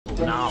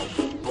Now,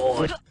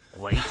 boy,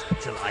 wait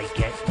till I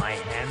get my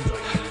hands on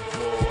you,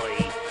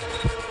 boy.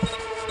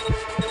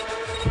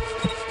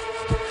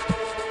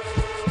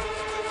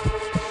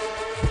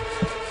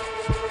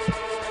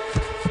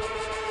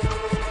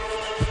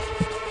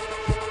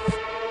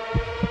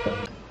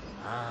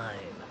 I'm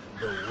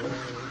the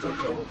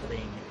world's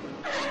golfing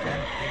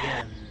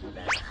champion.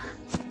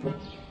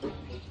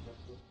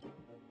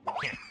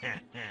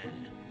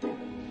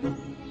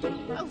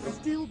 I'll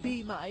still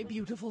be my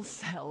beautiful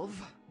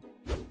self.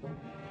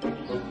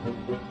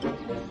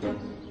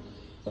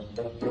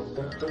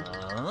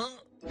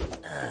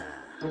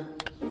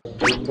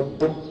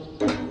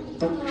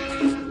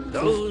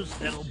 Those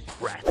little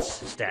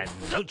brats stand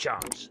no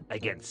chance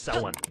against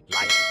someone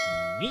like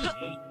me.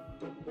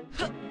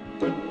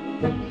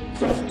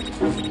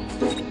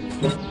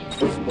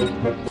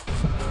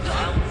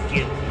 I'll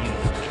give you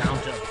the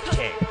count of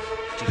 10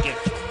 to get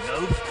you no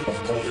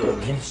good.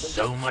 You're in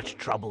so much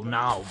trouble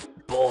now,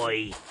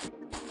 boy.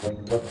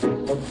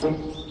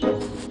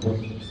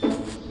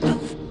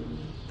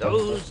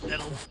 Those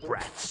little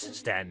brats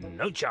stand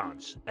no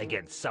chance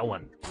against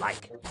someone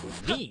like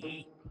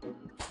me.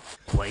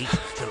 Wait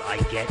till I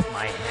get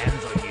my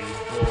hands on you,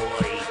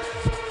 boy.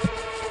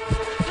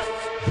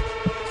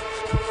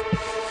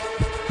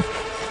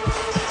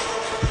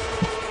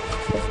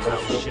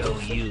 I'll show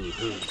you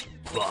who's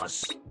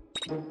boss.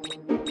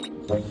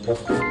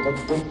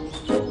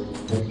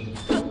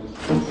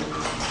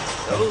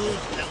 Those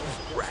little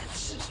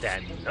brats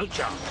stand no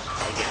chance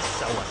against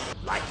someone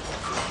like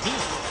me.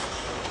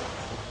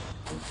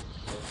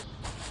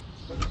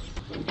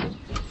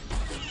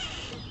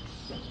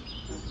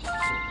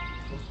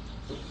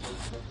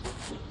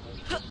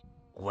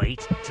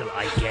 Wait till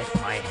I get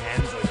my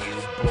hands on you,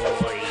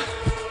 boy.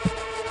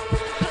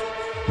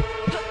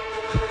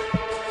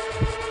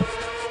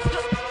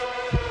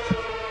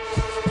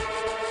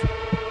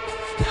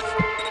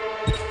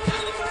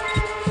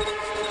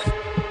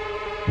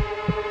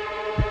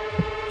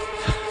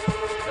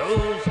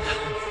 Those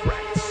little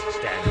brats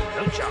stand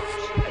no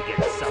chance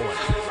against someone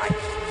like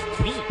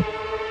me.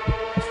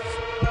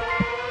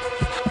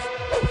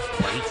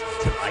 Wait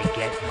till I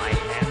get my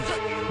hands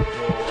on you,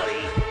 boy.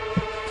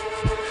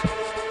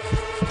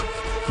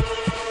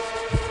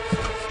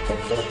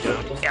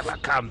 Don't ever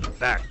come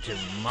back to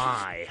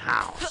my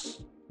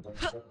house.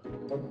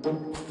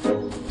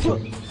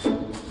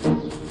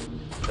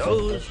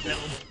 Those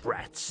little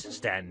brats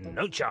stand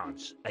no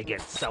chance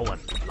against someone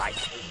like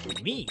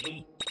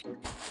me.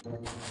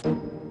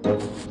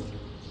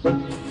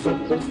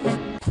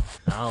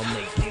 I'll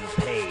make you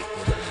pay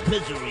for the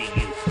misery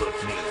you put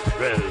me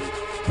through.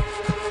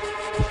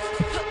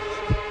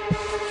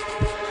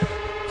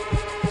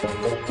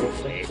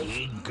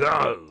 Ready,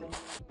 go!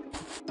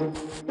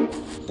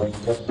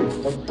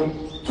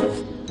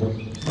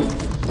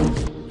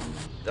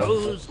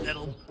 Those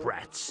little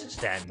brats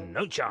stand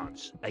no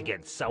chance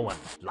against someone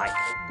like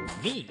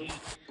me.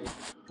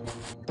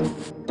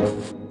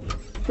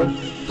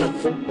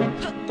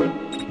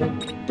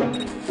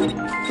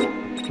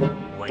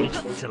 Wait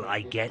till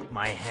I get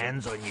my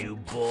hands on you,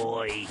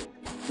 boy.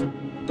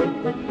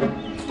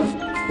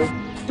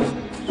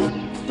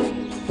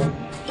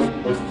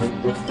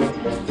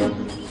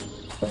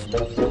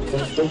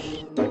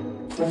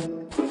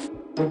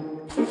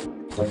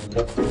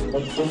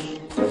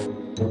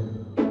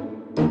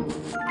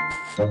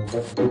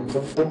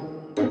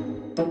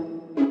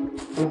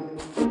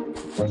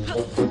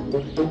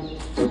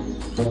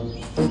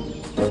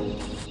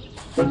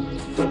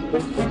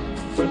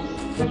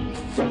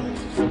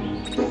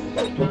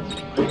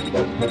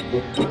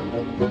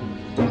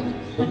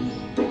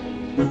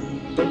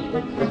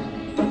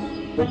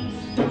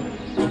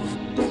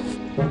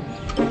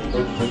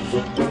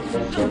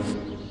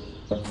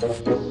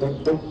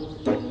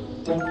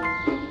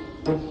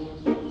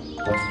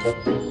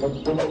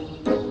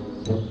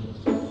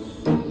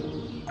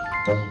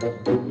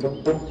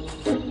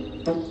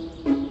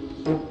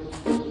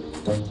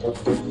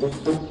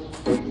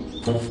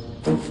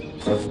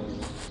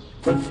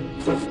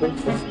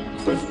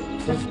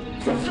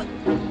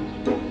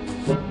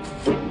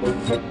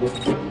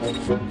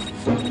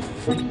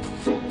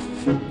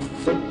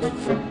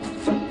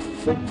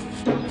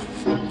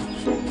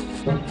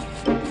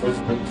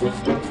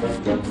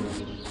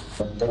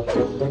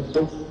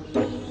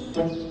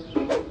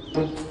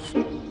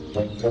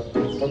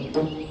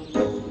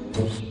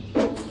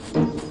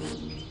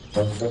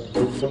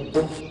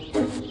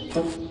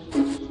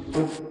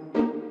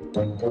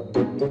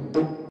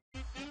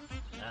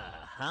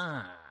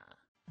 Aha!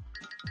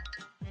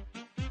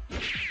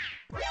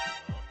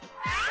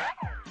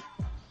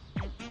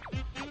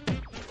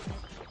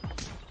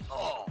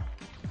 Oh.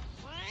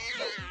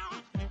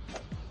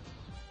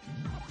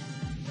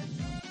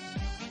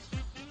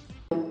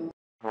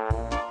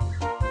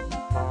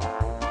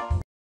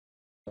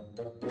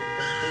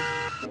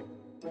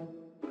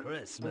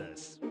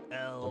 Christmas,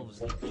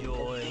 elves,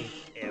 joy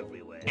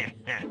everywhere.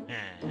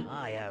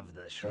 I have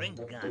the shrink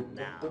gun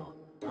now.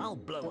 I'll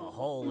blow a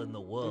hole in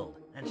the world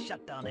and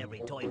shut down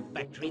every toy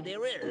factory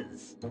there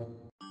is.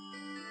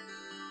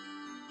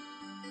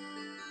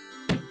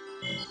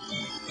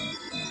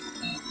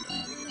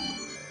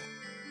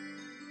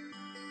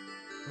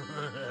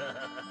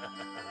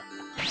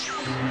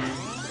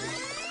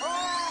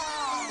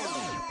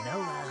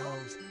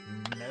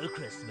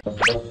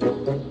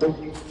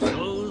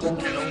 Those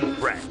little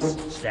brats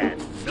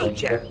stand no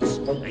chance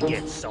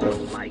against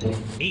someone like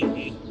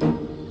me.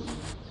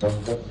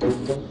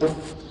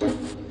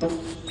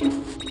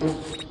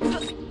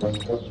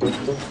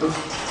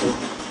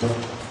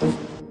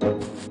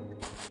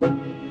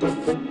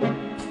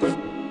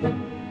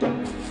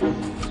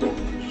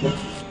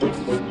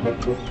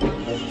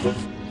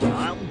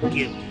 I'll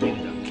give you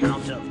the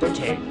count of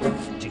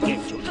 10 to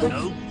get your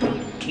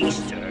no-good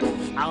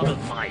keister out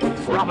of my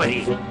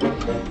property.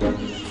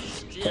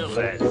 Still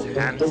as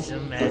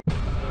handsome as...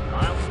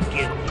 I'll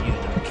give you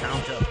the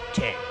count of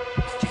 10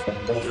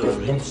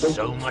 You're in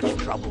so much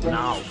trouble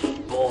now,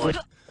 boy.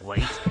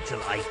 Wait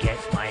till I get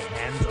my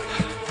hands on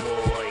you,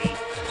 boy.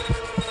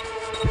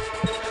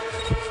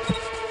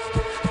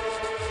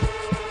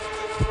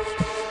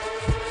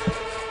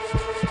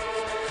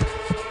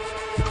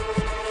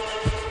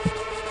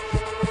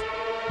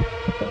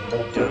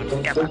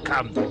 Don't ever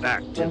come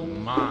back to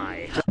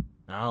my house.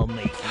 I'll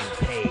make you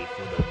pay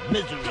for the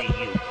misery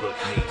you put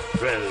me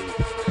through.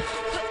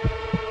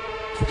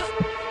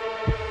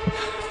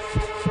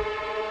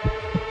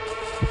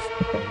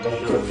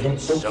 You're in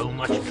so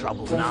much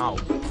trouble now,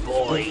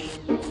 boy.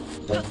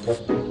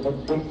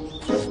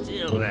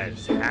 Still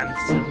as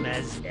handsome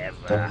as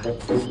ever.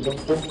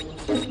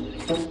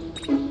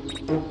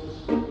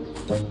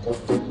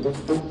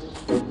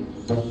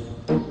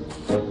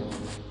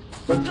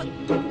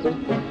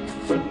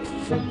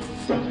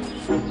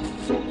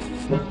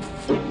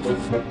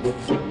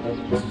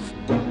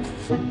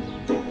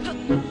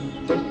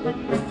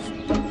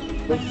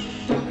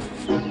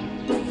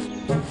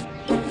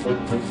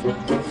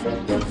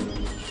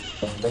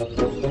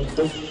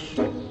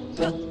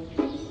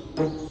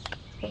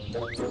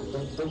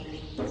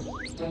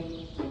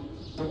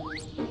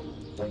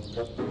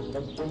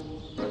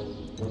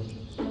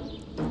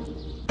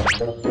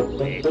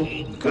 There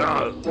you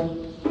go.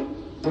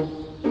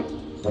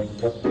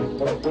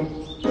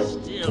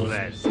 Still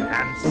as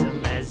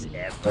handsome as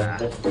ever.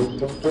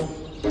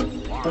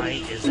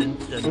 Why isn't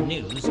the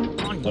news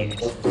on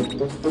yet?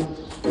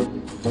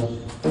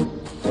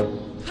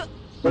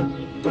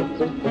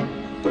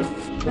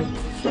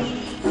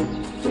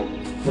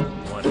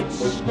 What a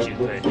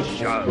stupid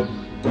show.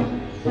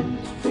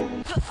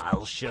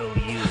 I'll show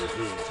you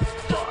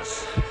who's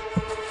boss.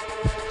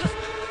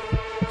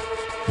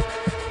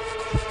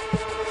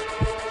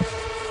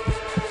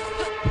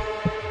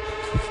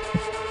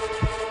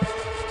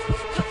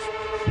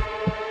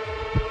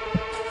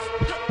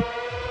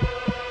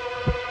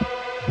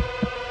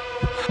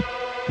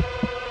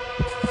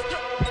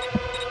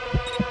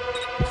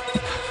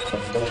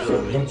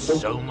 You're in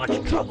so much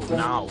trouble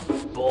now,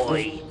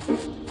 boy.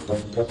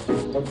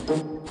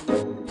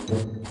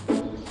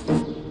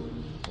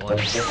 What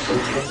a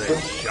stupid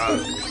show.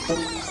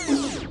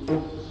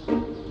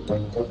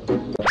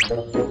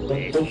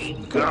 There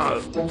you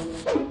go.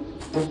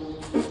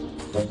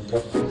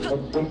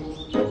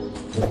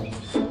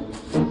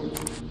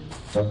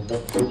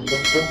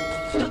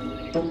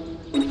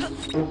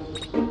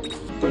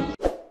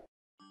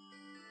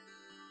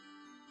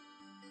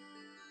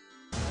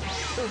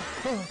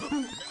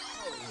 Let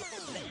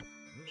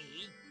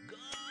me go!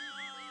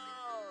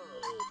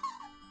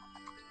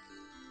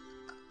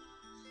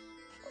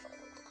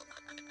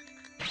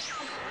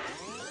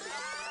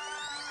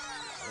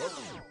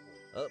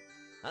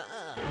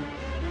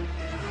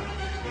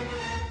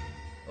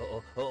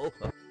 Oh,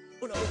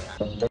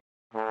 no.